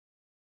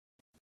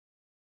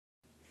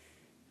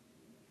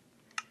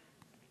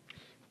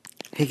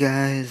Hey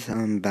guys,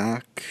 I'm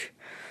back.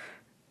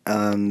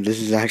 This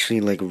is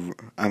actually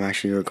I'm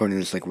actually recording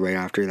this like right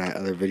after that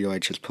other video I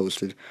just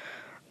posted.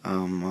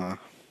 Um, uh,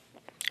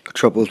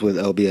 Troubles with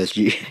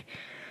LBSG.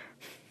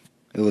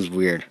 It was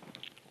weird.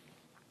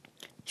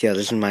 Yeah,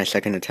 this is my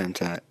second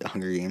attempt at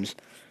Hunger Games.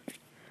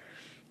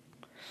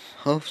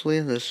 Hopefully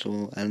this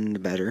will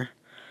end better.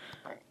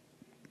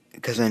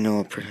 Because I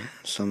know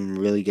some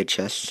really good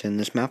chests in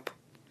this map.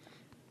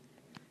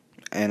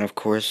 And of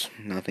course,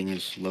 nothing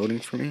is loading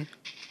for me.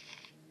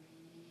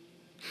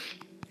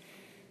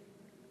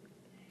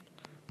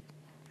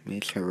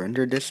 Meets a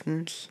render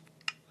distance.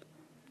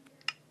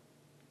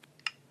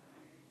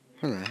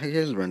 Where the heck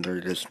is render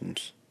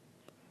distance?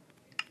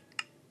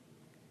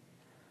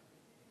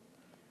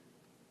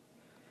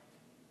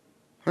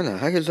 Where the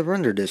heck is the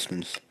render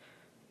distance?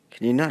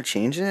 Can you not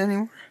change it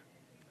anymore?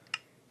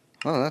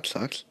 Oh, that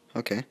sucks.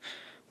 Okay.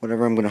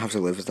 Whatever, I'm gonna have to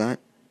live with that.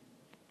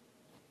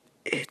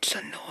 It's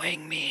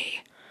annoying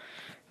me.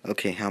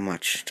 Okay, how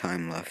much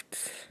time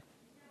left?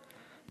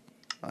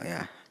 Oh,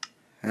 yeah.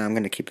 I'm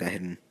gonna keep that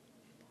hidden.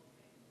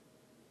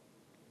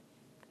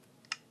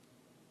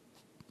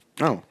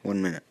 Oh,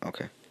 1 minute.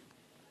 Okay.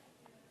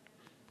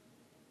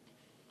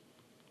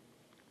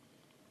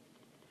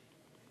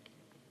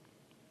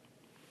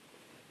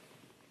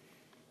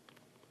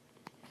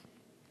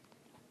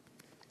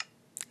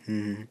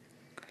 Hmm.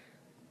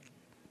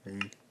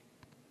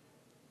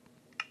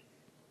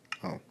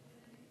 Oh.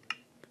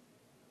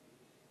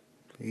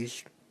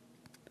 Please.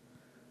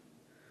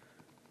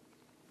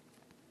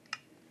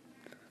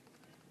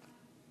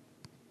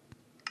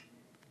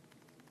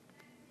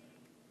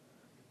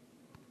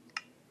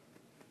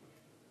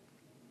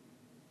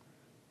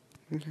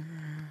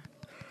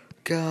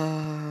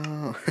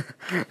 Go!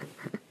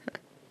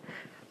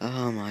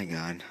 Oh my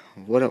god.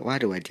 Why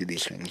do I do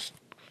these things?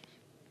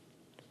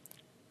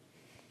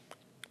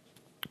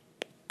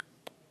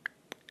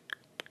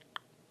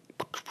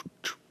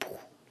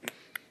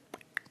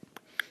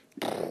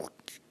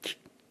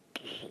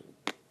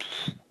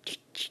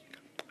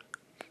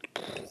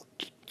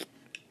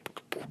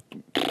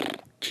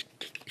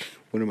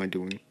 What am I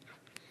doing?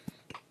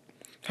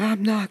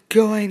 I'm not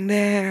going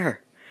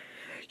there!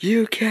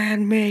 You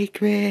can't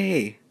make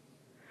me!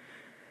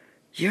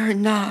 You're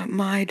not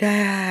my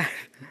dad!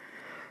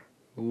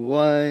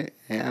 What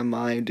am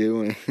I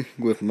doing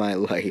with my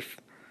life?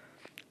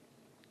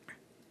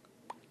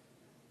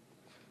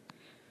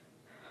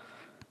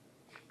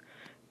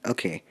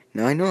 Okay,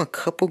 now I know a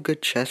couple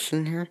good chests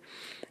in here.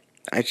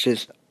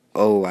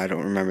 Oh, I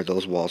don't remember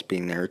those walls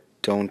being there.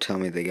 Don't tell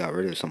me they got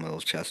rid of some of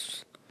those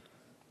chests.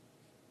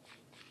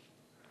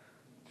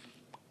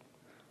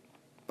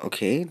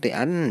 Okay, they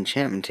added an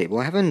enchantment table.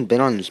 I haven't been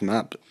on this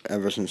map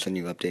ever since the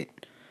new update.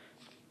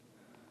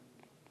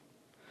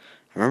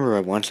 I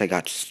remember once I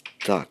got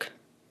stuck.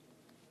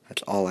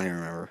 That's all I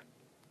remember.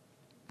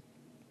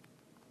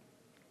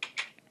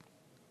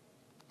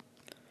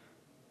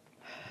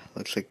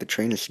 Looks like the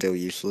train is still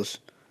useless.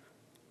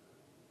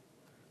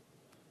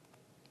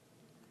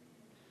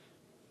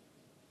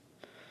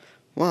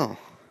 Well,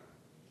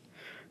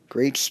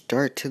 great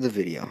start to the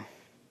video.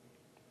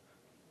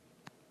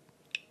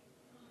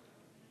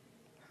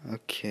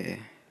 Okay.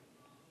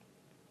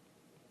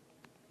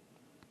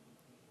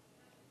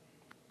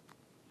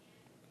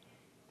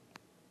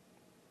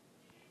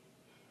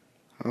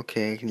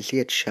 Okay, I can see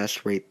a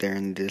chest right there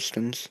in the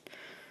distance.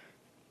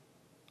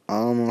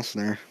 Almost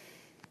there.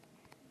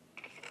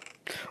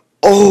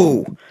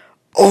 Oh!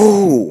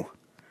 Oh!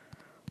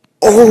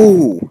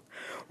 Oh!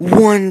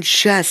 One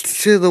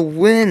chest to the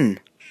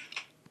win!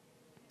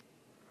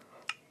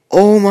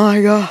 Oh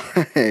my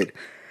god!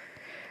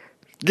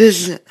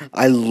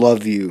 I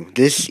love you.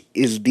 This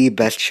is the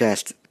best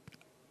chest.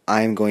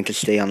 I am going to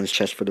stay on this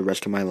chest for the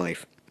rest of my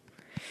life.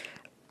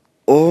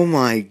 Oh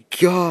my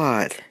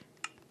god!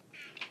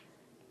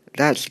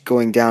 That's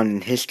going down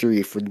in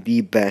history for the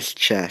best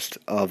chest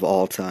of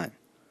all time.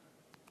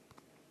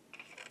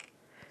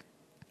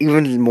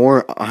 Even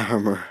more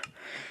armor.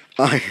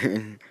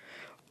 Iron.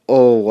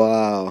 Oh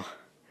wow.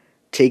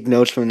 Take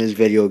notes from this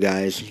video,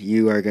 guys.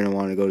 You are going to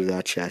want to go to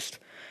that chest.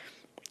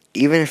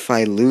 Even if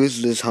I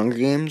lose this Hunger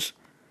Games,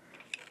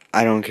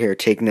 I don't care.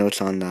 Take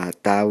notes on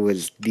that. That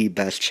was the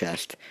best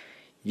chest.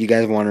 You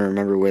guys want to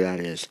remember where that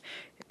is.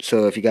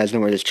 So if you guys know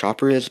where this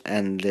chopper is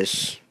and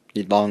this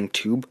long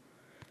tube,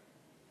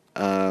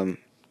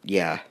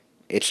 yeah,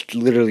 it's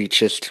literally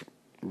just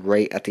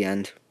right at the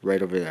end,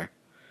 right over there.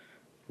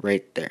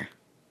 Right there.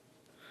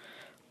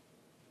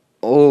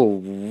 Oh,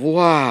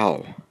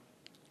 wow.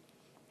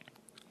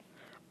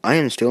 I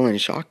am still in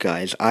shock,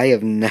 guys. I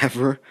have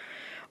never,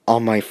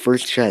 on my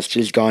first chest,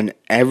 just gotten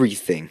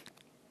everything.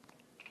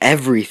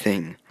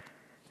 Everything.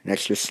 An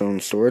extra stone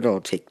sword,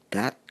 I'll take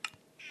that.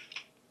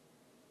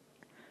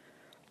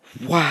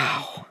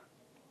 Wow.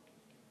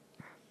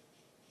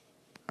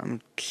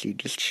 See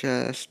this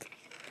chest.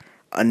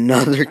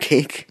 Another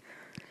cake.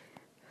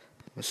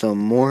 Some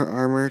more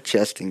armor,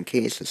 just in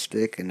case, a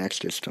stick, an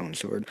extra stone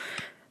sword.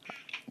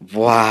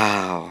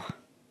 Wow.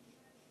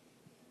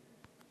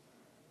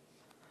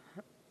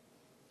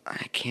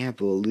 I can't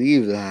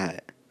believe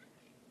that.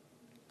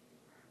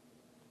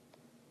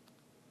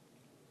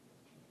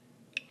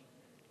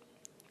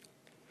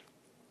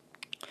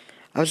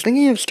 I was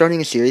thinking of starting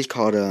a series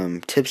called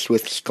Tips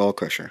with Skull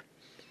Crusher.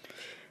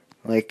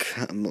 Like,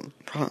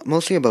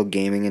 mostly about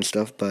gaming and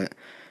stuff, but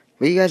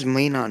what you guys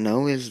may not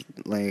know is,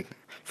 like,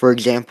 for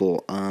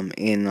example,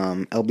 in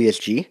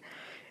LBSG,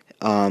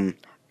 um,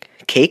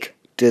 cake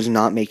does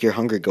not make your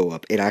hunger go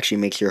up. It actually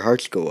makes your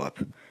hearts go up.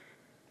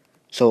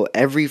 So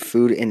every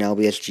food in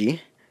LBSG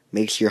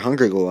makes your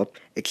hunger go up,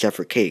 except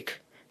for cake.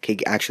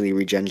 Cake actually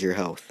regens your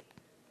health.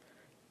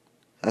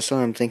 That's what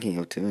I'm thinking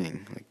of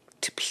doing, like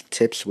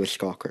tips with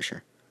Skull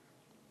Crusher.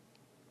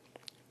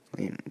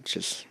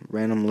 Just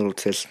random little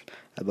tips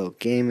about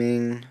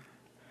gaming,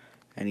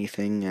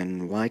 anything,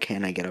 and why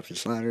can't I get up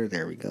this ladder?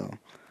 There we go.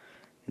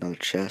 Another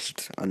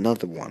chest,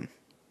 another one.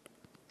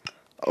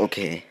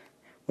 Okay,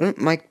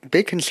 my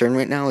big concern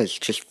right now is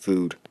just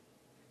food.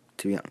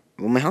 To be honest,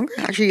 well, my hunger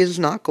actually is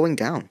not going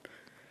down.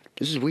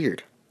 This is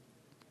weird.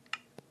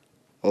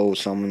 Oh,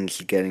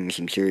 someone's getting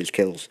some serious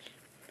kills.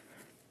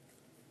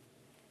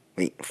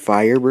 Wait,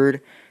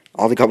 Firebird?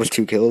 All they got was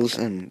 2 kills,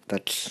 and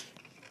that's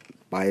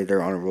why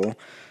they're on a roll.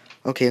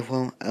 Okay,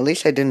 well, at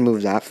least I didn't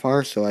move that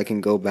far, so I can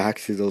go back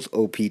to those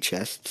OP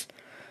chests,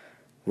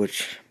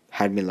 which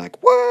had me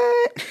like,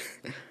 what?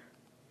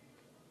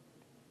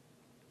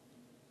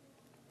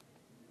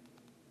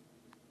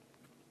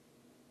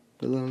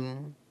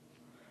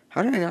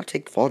 How did I not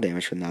take fall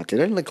damage from that?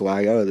 Did I, like,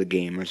 lag out of the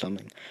game or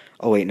something?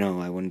 Oh, wait,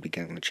 no, I wouldn't be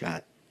getting the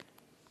chat.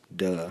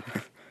 Duh.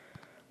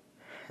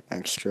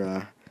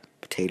 Extra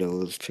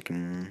potatoes,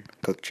 chicken,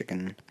 cooked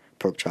chicken,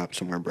 pork chop,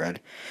 some more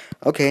bread.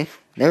 Okay,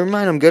 never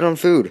mind, I'm good on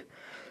food.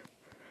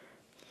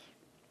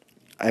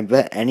 I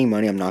bet any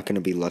money I'm not going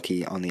to be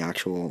lucky on the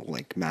actual,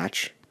 like,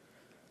 match.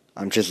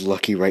 I'm just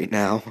lucky right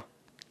now.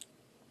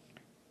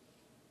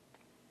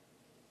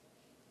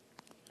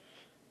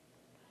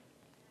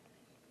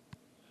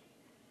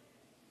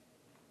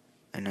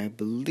 And I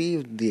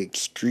believe the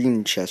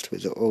extreme chest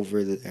was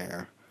over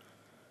there.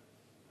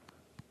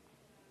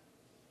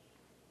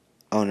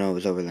 Oh no, it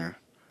was over there.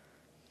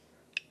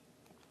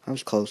 I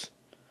was close.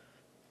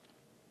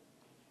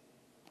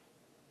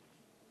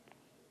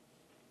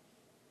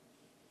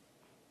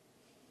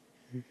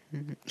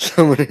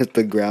 Someone hit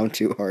the ground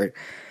too hard.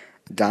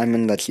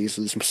 Diamond, that's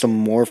useless. Some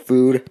more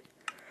food.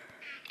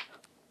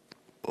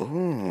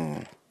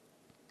 Oh.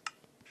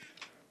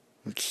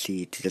 Let's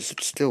see, does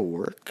it still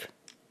work?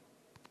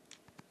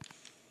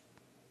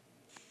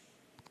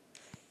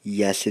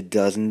 Yes, it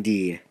does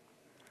indeed.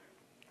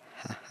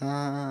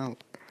 Haha.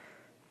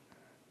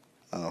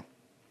 Oh.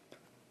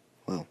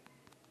 Well.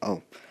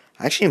 Oh.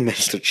 I actually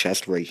missed a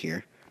chest right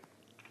here.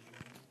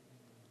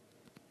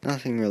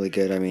 Nothing really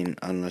good, I mean,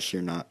 unless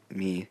you're not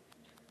me.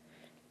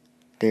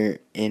 They're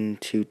in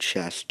 2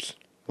 chests.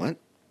 What?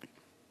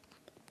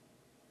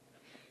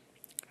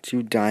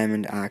 2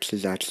 diamond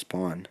axes at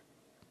spawn.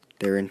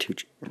 They're in 2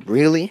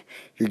 really?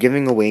 You're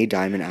giving away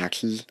diamond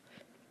axes?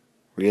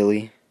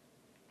 Really?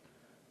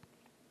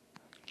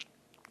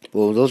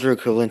 Well, those are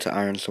equivalent to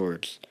iron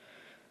swords.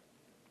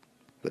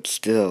 But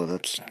still,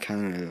 that's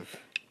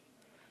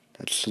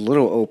a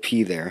little OP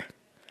there.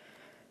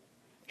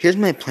 Here's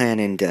my plan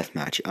in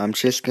deathmatch. I'm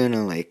just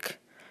gonna, like,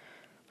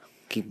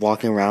 keep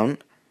walking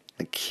around,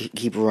 like,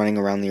 keep running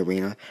around the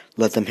arena,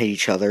 let them hit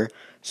each other,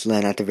 so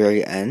then at the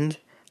very end,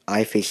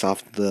 I face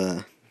off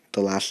the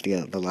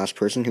last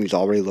person who's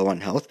already low on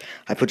health.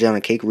 I put down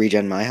a cake,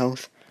 regen my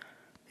health,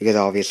 because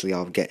obviously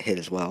I'll get hit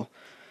as well,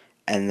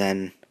 and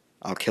then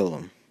I'll kill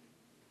them.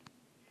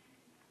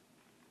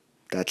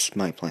 That's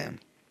my plan.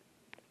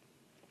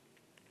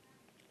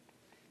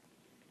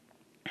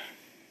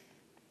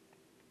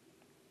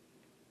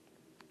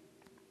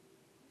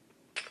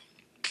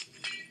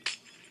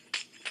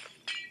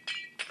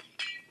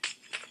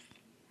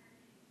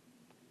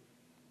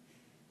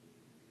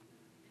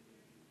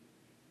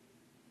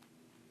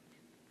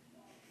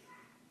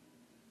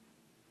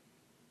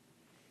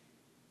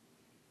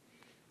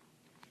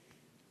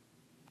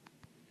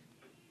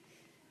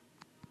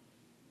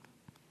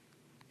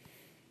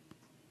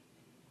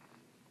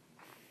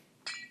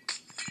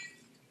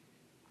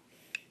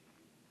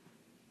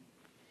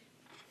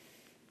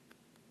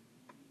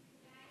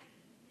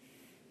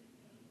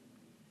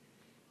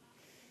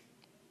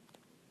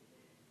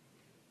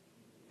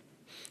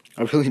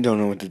 I really don't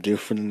know what to do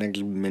for the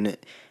next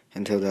minute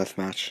until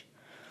deathmatch.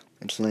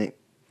 It's like,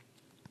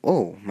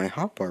 oh, my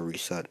hotbar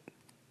reset.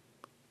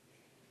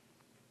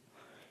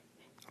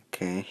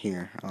 Okay,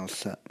 here, I'll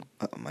set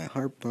up my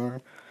hotbar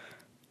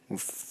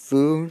with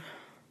food,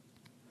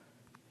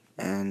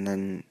 and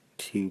then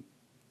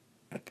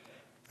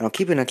I'll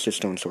keep an extra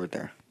stone sword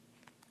there.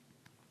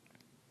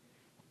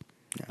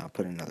 Yeah, I'll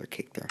put another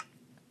cake there.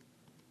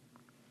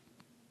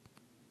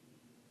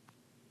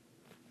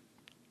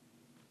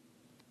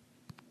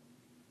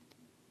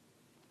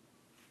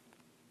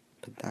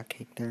 Put that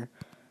cake there,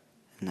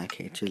 and that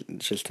cake,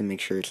 just to make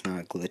sure it's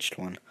not a glitched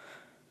one.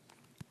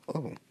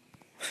 Oh.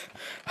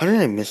 How did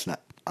I miss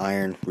that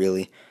iron,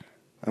 really?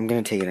 I'm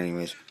gonna take it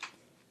anyways.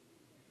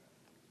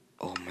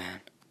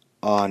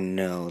 Oh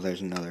no,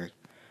 there's another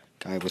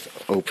guy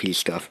with OP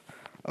stuff.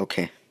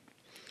 Okay.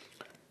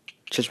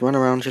 Just run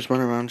around, just run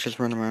around, just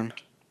run around.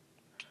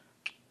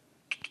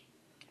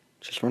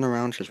 Just run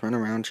around, just run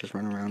around, just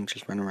run around,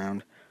 just run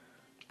around.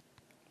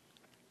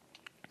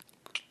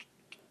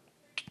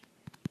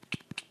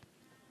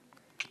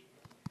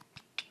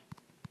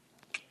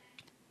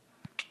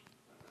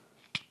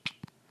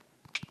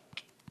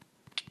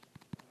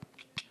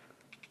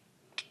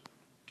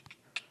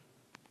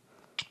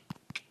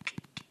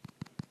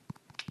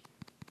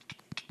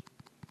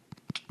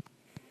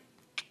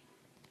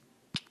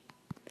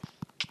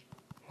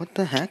 What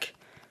the heck?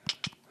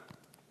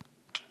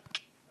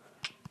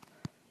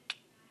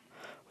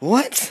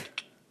 What?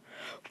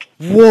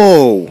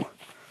 Whoa!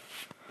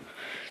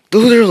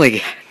 Those are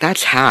like,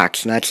 that's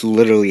hacks. That's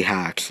literally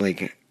hacks.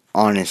 Like,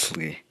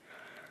 honestly.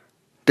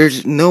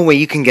 There's no way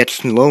you can get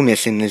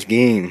slowness in this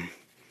game.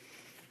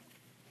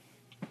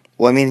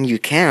 Well, I mean, you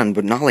can,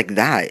 but not like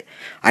that.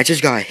 I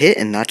just got hit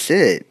and that's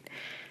it.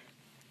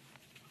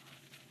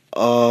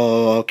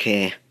 Oh,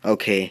 okay.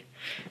 Okay.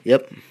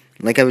 Yep.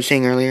 Like I was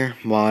saying earlier,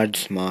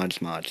 mods,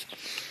 mods, mods.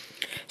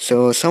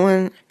 So,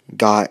 someone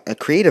got a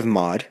creative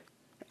mod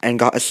and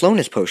got a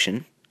slowness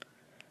potion,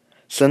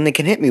 so then they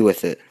can hit me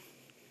with it.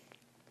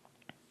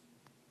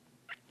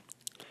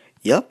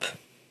 Yup.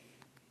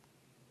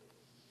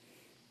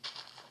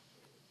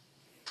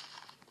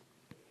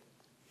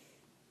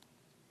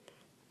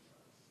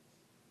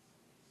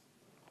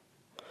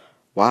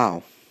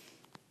 Wow.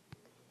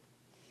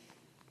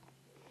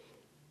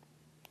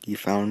 You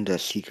found a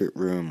secret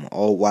room.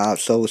 Oh, wow,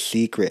 so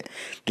secret.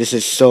 This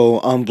is so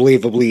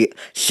unbelievably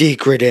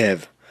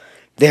secretive.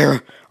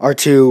 There are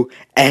two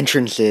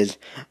entrances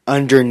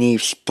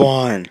underneath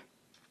spawn.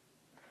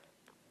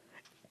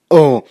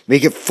 Oh,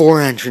 make it four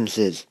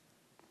entrances.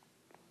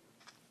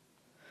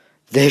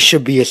 There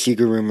should be a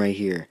secret room right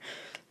here.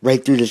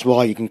 Right through this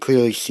wall, you can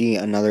clearly see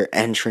another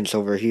entrance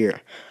over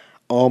here.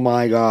 Oh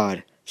my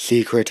god.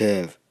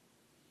 Secretive.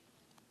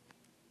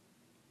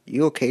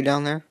 You okay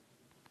down there?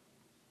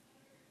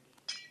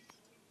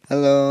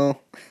 Hello?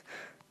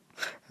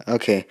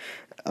 Okay.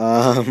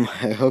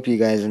 I hope you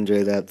guys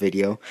enjoyed that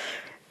video.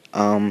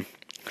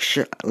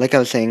 Sure, like I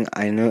was saying,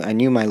 I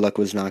knew my luck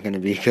was not going to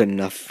be good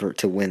enough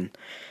to win.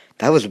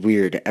 That was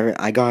weird.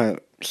 I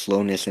got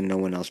slowness and no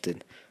one else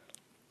did.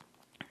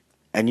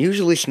 And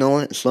usually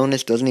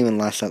slowness doesn't even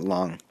last that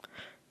long.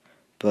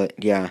 But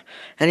yeah.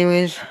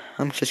 Anyways,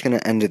 I'm just going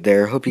to end it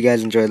there. Hope you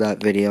guys enjoyed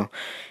that video.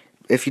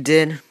 If you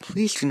did,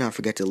 please do not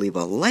forget to leave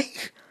a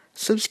like,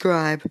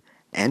 subscribe,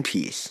 and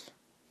peace.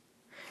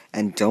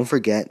 And don't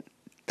forget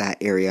that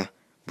area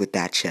with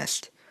that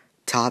chest.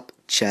 Top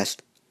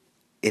chest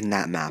in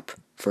that map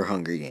for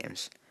Hunger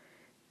Games.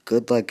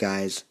 Good luck,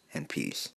 guys, and peace.